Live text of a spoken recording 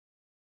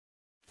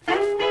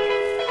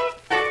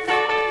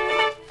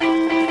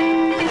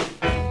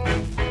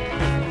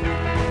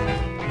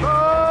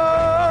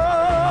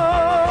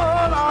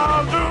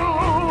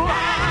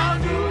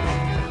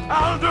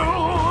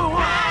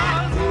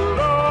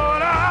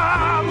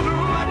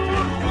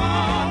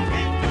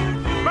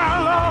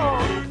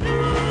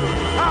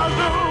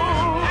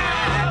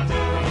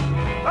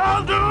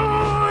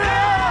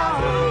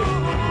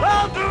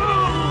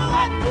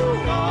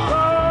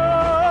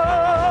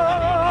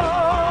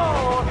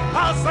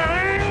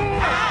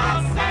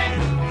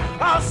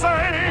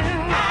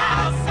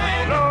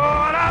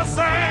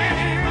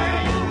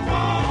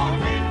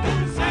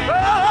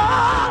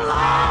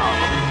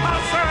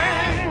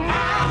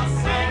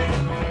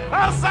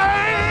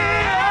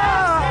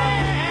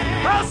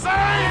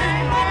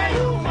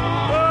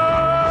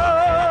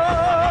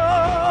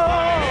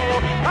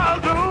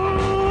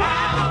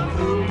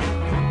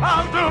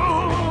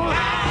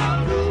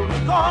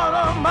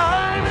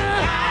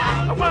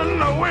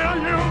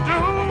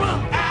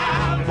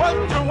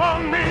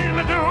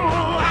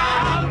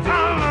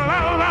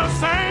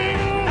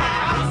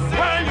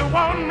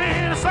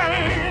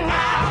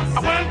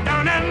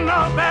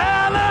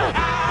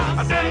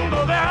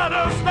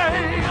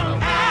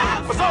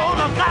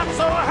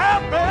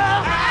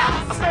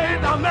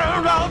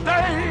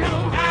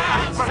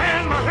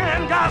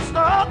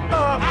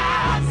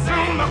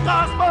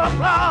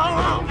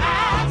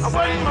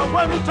I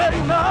wouldn't take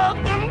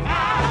nothing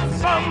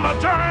from my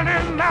journey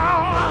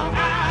now.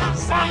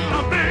 From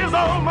the days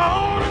of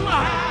morning,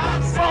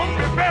 won't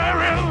be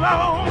very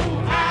long.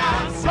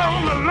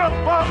 Gonna look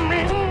for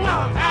me,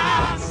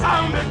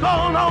 I'll be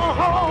going on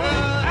home.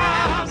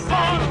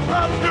 Gonna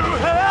up to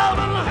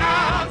heaven,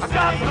 I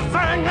got to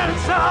sing and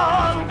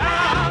shout.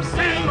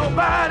 See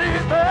nobody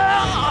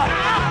there,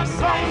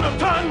 gonna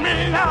turn me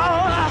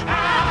out.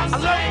 I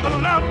love the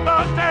love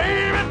of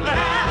David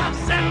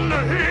in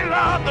the heat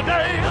of the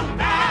day.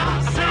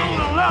 Soon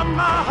to love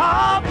my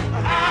heart,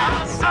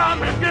 I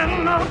begin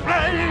to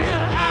play.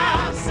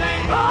 Oh,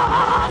 sing,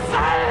 oh,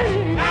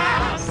 sing,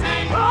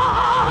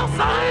 oh,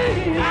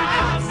 sing,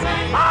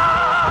 oh,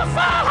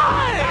 sing.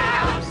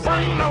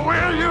 Wonder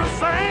will you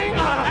sing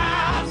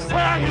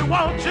where he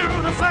wants you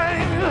to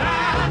sing?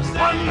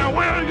 Wonder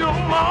will you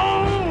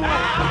moan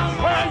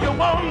where you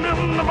want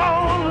him to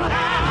moan?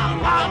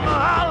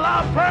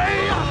 I'll pray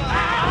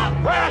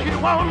where he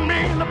want me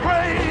to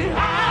pray.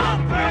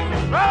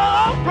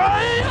 Oh,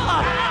 pray.